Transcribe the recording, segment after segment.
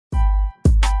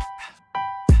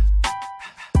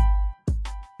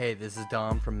Hey, this is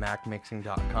Dom from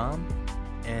MacMixing.com,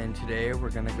 and today we're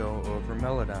going to go over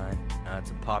Melodyne. It's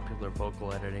a popular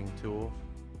vocal editing tool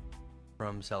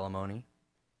from Celemony,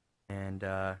 and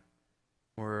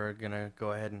we're going to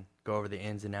go ahead and go over the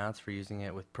ins and outs for using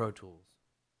it with Pro Tools.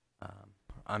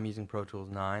 I'm using Pro Tools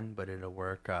 9, but it'll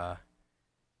work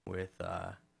with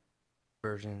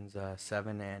versions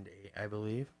 7 and 8, I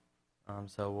believe.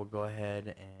 So we'll go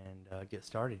ahead and get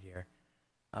started here.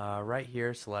 Right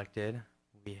here selected,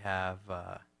 we have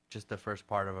just the first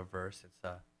part of a verse.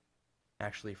 It's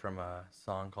actually from a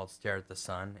song called Stare at the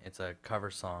Sun. It's a cover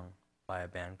song by a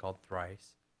band called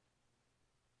Thrice.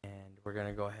 And we're going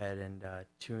to go ahead and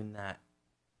tune that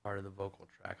part of the vocal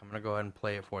track. I'm going to go ahead and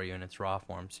play it for you in its raw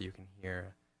form so you can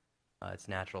hear its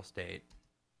natural state.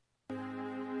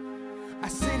 I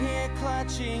sit here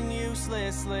clutching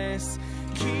useless lists,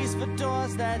 keys for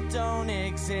doors that don't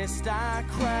exist. I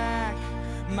crack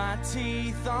my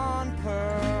teeth on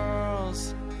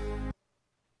pearls.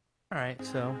 Alright,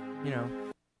 so,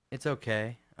 it's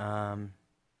okay.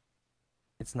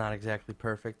 It's not exactly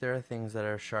perfect. There are things that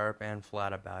are sharp and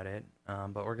flat about it,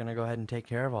 but we're going to go ahead and take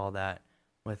care of all that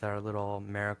with our little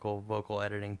miracle vocal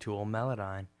editing tool,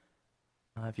 Melodyne.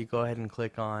 If you go ahead and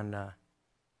click on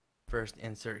first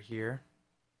insert here,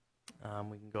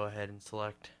 we can go ahead and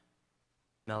select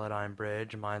Melodyne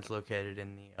Bridge. Mine's located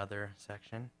in the other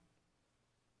section,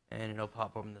 and it'll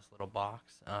pop open this little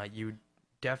box. You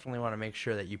definitely want to make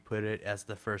sure that you put it as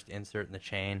the first insert in the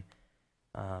chain,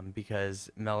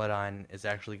 because Melodyne is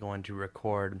actually going to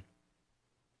record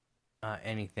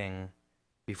anything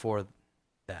before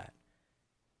that,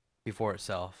 before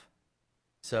itself.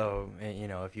 So,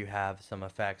 if you have some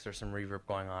effects or some reverb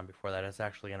going on before that, it's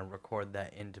actually going to record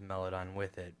that into Melodyne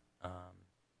with it,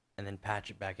 and then patch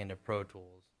it back into Pro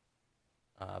Tools.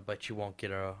 But you won't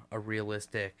get a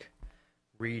realistic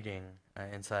reading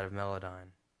inside of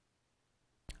Melodyne.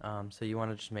 So you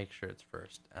want to just make sure it's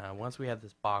first. Once we have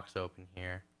this box open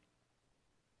here,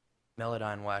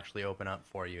 Melodyne will actually open up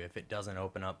for you. If it doesn't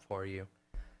open up for you,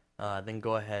 then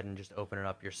go ahead and just open it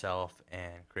up yourself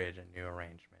and create a new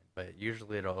arrangement. But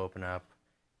usually it'll open up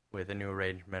with a new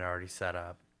arrangement already set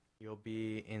up. You'll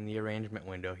be in the arrangement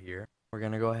window here. We're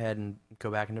going to go ahead and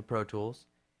go back into Pro Tools,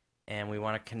 and we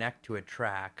want to connect to a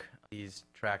track. These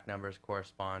track numbers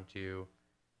correspond to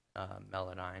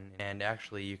Melodyne, and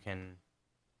actually you can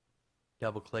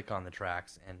double click on the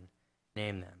tracks and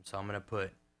name them. So I'm going to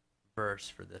put verse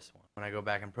for this one. When I go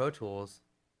back in Pro Tools,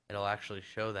 it'll actually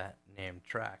show that named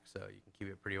track, so you can keep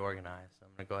it pretty organized. So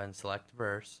I'm going to go ahead and select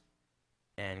verse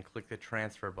and click the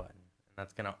transfer button, and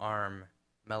that's going to arm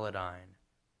Melodyne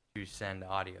to send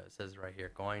audio. It says right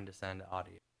here, going to send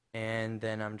audio. And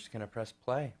then I'm just going to press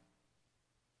play.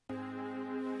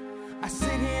 I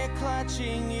sit here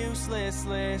clutching useless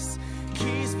lists,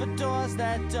 keys for doors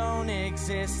that don't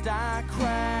exist. I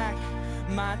crack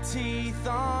my teeth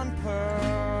on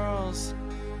pearls.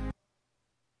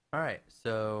 Alright,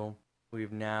 so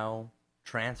we've now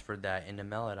transferred that into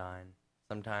Melodyne.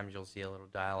 Sometimes you'll see a little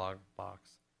dialog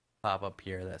box pop up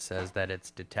here that says that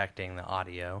it's detecting the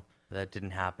audio. That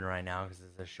didn't happen right now because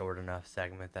it's a short enough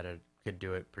segment that it could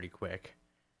do it pretty quick.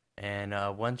 And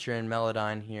once you're in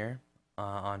Melodyne here,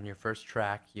 on your first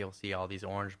track, you'll see all these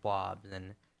orange blobs,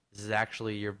 and this is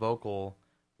actually your vocal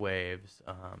waves.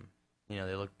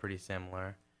 They look pretty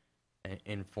similar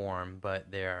in form, but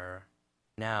they're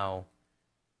now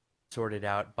sorted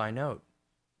out by note,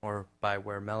 or by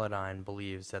where Melodyne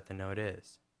believes that the note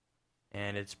is.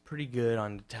 And it's pretty good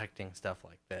on detecting stuff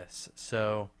like this.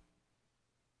 So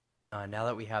now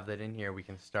that we have that in here, we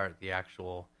can start the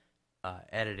actual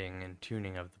editing and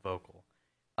tuning of the vocal.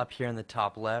 Up here in the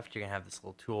top left, you're going to have this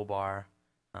little toolbar.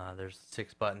 There's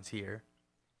 6 buttons here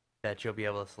that you'll be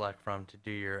able to select from to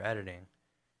do your editing.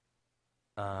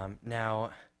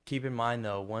 Now, keep in mind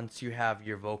though, once you have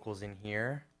your vocals in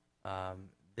here,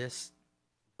 this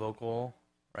vocal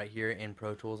right here in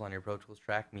Pro Tools on your Pro Tools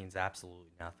track means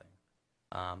absolutely nothing.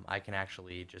 I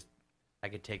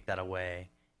could take that away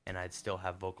and I'd still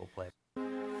have vocal play.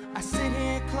 I sit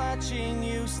here clutching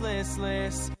useless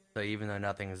lists. So even though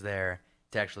nothing's there,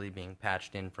 it's actually being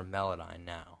patched in from Melodyne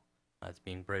now. It's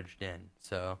being bridged in.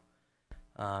 So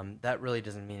that really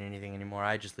doesn't mean anything anymore.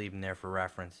 I just leave them there for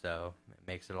reference, though. It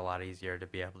makes it a lot easier to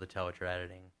be able to tell what you're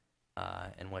editing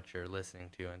and what you're listening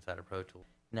to inside of Pro Tools.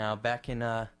 Now back in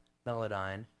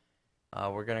Melodyne,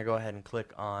 we're going to go ahead and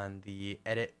click on the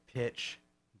Edit Pitch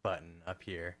button up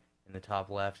here. In the top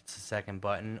left, it's the second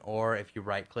button, or if you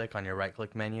right click on your right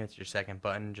click menu, it's your second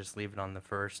button. Just leave it on the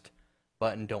first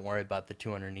button. Don't worry about the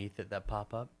two underneath it that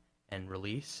pop up, and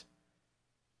release.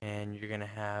 And you're gonna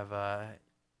have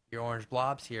your orange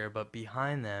blobs here, but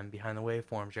behind them, behind the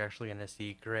waveforms, you're actually going to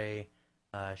see gray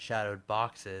shadowed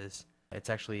boxes. It's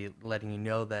actually letting you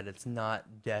know that it's not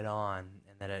dead on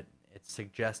and that it's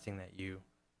suggesting that you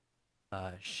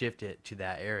shift it to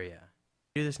that area.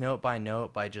 Do this note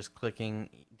by just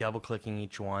double clicking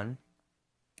each one,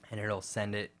 and it'll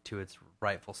send it to its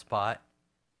rightful spot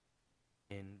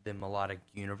in the melodic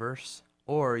universe.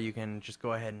 Or you can just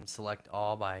go ahead and select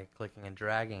all by clicking and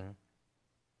dragging,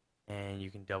 and you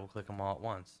can double click them all at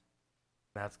once.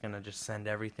 That's going to just send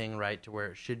everything right to where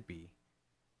it should be.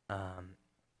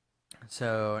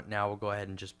 So now we'll go ahead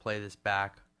and just play this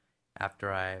back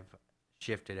after I've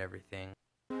shifted everything.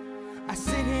 I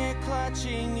sit here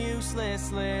clutching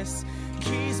useless lists,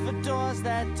 keys for doors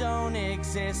that don't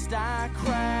exist. I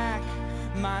crack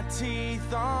my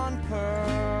teeth on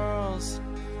pearls.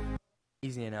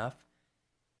 Easy enough.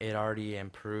 It already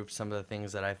improved some of the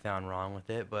things that I found wrong with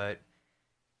it, but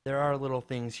there are little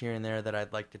things here and there that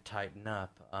I'd like to tighten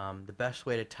up. The best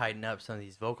way to tighten up some of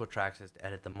these vocal tracks is to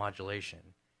edit the modulation.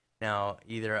 Now,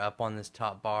 either up on this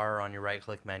top bar or on your right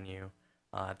click menu,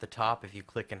 at the top, if you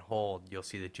click and hold, you'll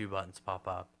see the two buttons pop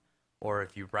up. Or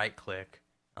if you right click,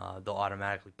 they'll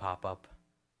automatically pop up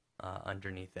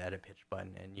underneath the edit pitch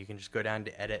button. And you can just go down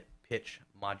to edit pitch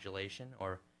modulation,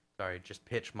 or sorry, just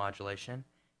pitch modulation,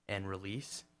 and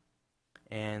release.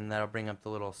 And that'll bring up the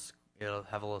little, it'll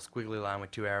have a little squiggly line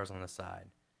with two arrows on the side.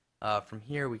 From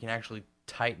here, we can actually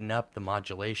tighten up the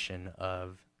modulation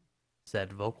of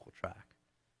said vocal track.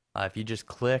 If you just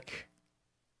click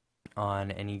on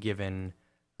any given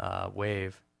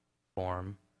wave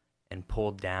form and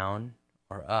pull down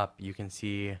or up, you can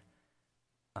see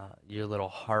your little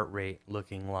heart rate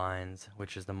looking lines,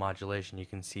 which is the modulation. You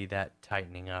can see that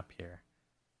tightening up here.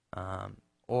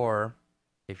 Or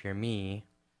if you're me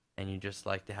and you just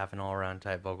like to have an all-around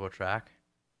type vocal track,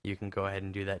 you can go ahead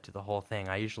and do that to the whole thing.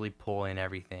 I usually pull in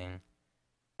everything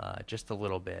just a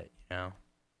little bit, you know,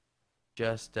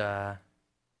 just a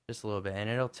little bit, and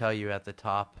it'll tell you at the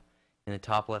top, in the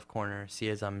top left corner. See,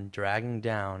 as I'm dragging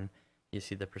down, you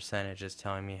see the percentage is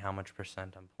telling me how much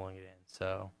percent I'm pulling it in.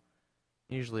 So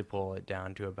usually pull it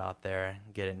down to about there,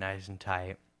 get it nice and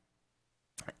tight,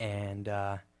 and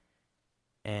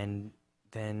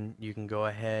then you can go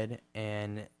ahead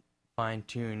and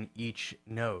fine-tune each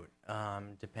note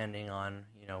depending on,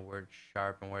 you know, where it's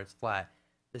sharp and where it's flat.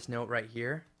 This note right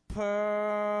here,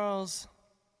 Pearls.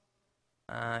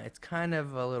 it's kind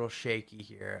of a little shaky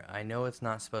here. I know it's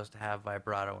not supposed to have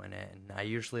vibrato in it, and I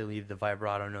usually leave the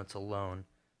vibrato notes alone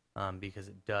because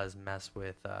it does mess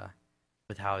with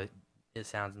how it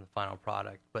sounds in the final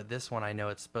product. But this one, I know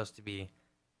it's supposed to be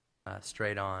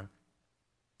straight on.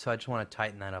 So I just want to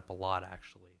tighten that up a lot,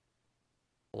 actually.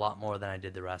 A lot more than I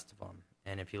did the rest of them.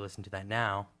 And if you listen to that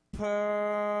now,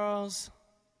 Pearls.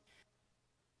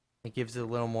 it gives it a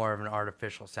little more of an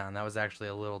artificial sound. That was actually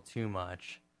a little too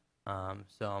much.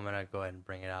 So I'm going to go ahead and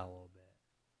bring it out a little bit.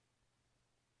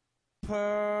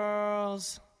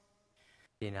 Pearls.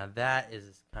 See, now that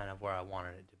is kind of where I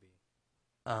wanted it to be.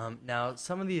 Now,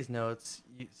 some of these notes,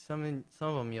 some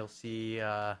of them you'll see,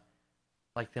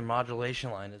 like the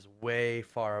modulation line is way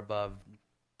far above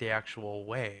the actual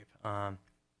wave.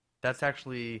 That's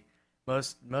actually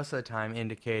most of the time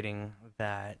indicating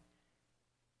that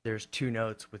there's two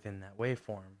notes within that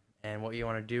waveform. And what you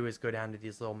want to do is go down to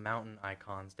these little mountain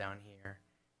icons down here,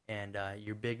 and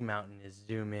your big mountain is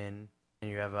zoom in,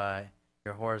 and you have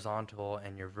your horizontal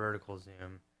and your vertical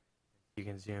zoom. You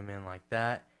can zoom in like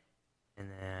that, and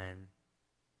then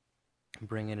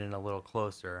bring it in a little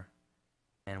closer.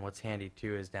 And what's handy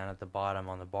too is down at the bottom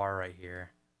on the bar right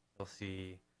here, you'll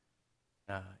see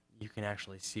you can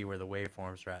actually see where the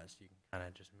waveforms are at, so you can kind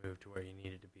of just move to where you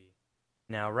need it to be.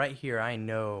 Now right here, I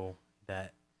know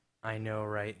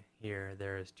right here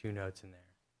there is two notes in there.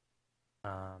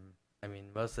 I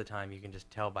mean, most of the time you can just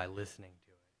tell by listening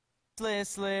to it.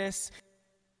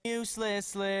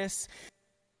 Useless.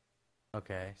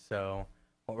 Okay, so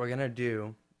what we're gonna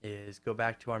do is go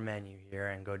back to our menu here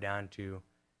and go down to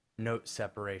note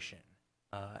separation.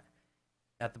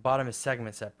 At the bottom is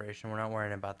segment separation. We're not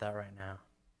worrying about that right now.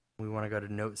 We want to go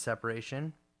to note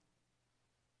separation,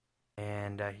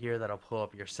 and here that'll pull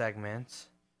up your segments.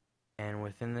 And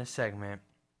within this segment,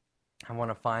 I want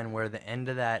to find where the end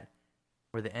of that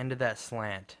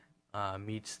slant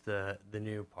meets the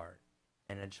new part,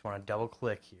 and I just want to double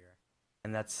click here,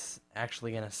 and that's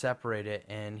actually going to separate it.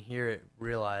 And here it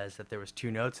realized that there was two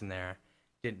notes in there,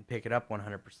 didn't pick it up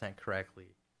 100%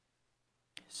 correctly.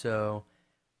 So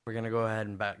we're going to go ahead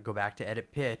and go back to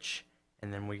edit pitch,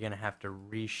 and then we're going to have to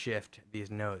reshift these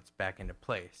notes back into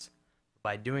place.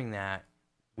 By doing that,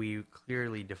 we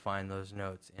clearly define those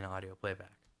notes in audio playback.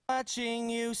 Clutching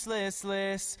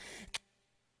useless.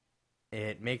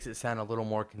 It makes it sound a little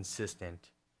more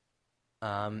consistent.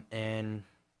 And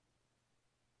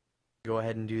go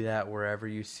ahead and do that wherever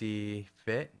you see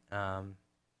fit. Some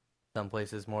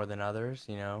places more than others,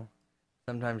 you know.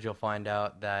 Sometimes you'll find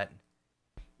out that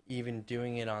even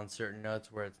doing it on certain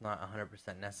notes where it's not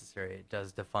 100% necessary, it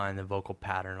does define the vocal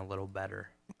pattern a little better.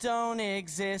 Don't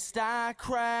exist, I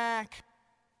crack.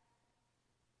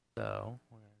 So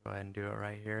we're going to go ahead and do it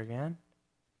right here again.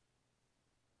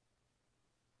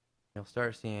 You'll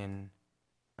start seeing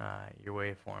your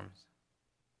waveforms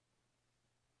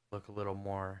look a little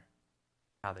more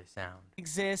how they sound.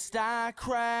 Exist, I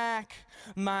crack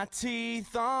my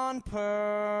teeth on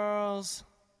pearls.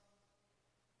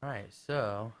 Alright,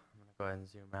 so I'm going to go ahead and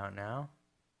zoom out now.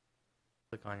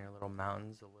 Click on your little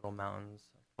mountains,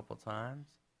 a couple times.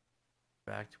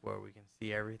 Back to where we can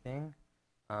see everything.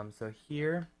 So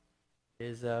here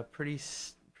is a pretty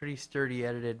sturdy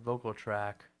edited vocal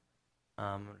track.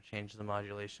 I'm going to change the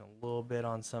modulation a little bit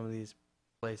on some of these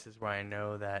places where I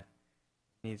know that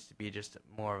it needs to be just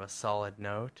more of a solid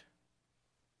note.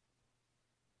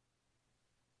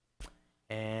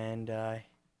 And there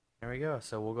we go.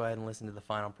 So we'll go ahead and listen to the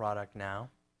final product now.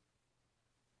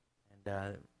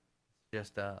 And it's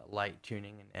just a light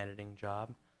tuning and editing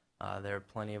job. There are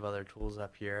plenty of other tools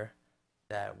up here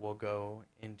that will go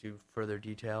into further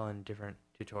detail in different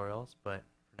tutorials. But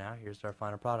for now, here's our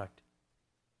final product.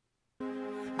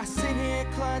 I sit here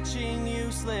clutching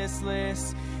useless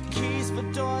keys for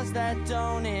doors that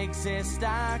don't exist.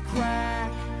 I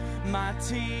crack my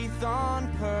teeth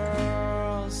on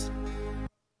pearls.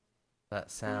 That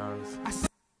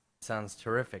sounds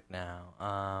terrific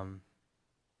now.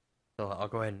 So I'll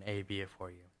go ahead and A-B it for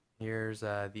you. Here's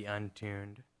the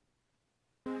untuned.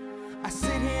 I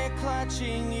sit here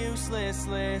clutching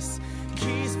useless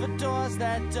keys for doors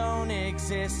that don't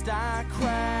exist. I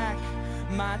crack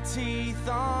my teeth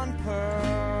on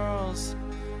pearls.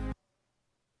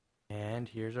 And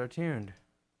here's our tuned.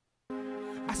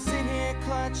 I sit here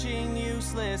clutching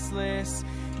useless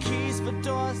keys for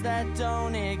doors that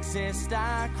don't exist.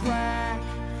 I crack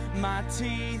my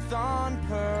teeth on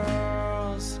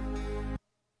pearls.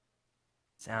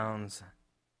 Sounds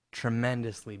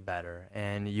tremendously better,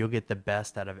 and you'll get the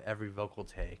best out of every vocal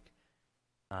take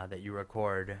that you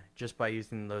record just by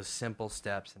using those simple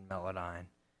steps in Melodyne.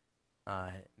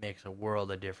 It makes a world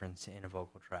of difference in a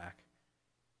vocal track.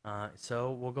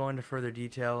 So we'll go into further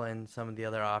detail in some of the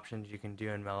other options you can do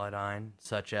in Melodyne,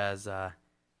 such as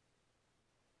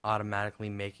automatically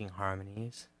making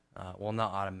harmonies. Well,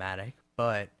 not automatic,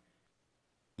 but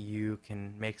you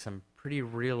can make some pretty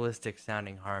realistic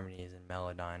sounding harmonies in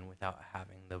Melodyne without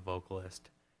having the vocalist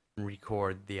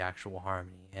record the actual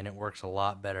harmony, and it works a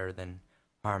lot better than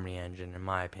Harmony Engine, in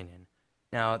my opinion.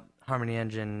 Now, Harmony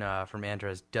Engine from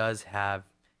Andros does have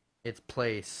its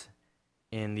place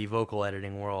in the vocal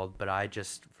editing world, but I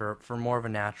just, for more of a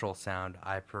natural sound,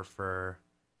 I prefer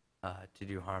to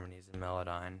do harmonies in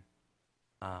Melodyne.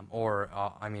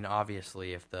 I mean,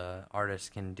 obviously, if the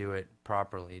artist can do it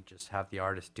properly, just have the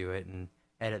artist do it and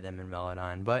edit them in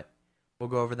Melodyne. But we'll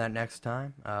go over that next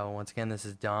time. Once again, this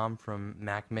is Dom from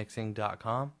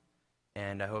MacMixing.com,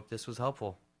 and I hope this was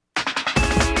helpful.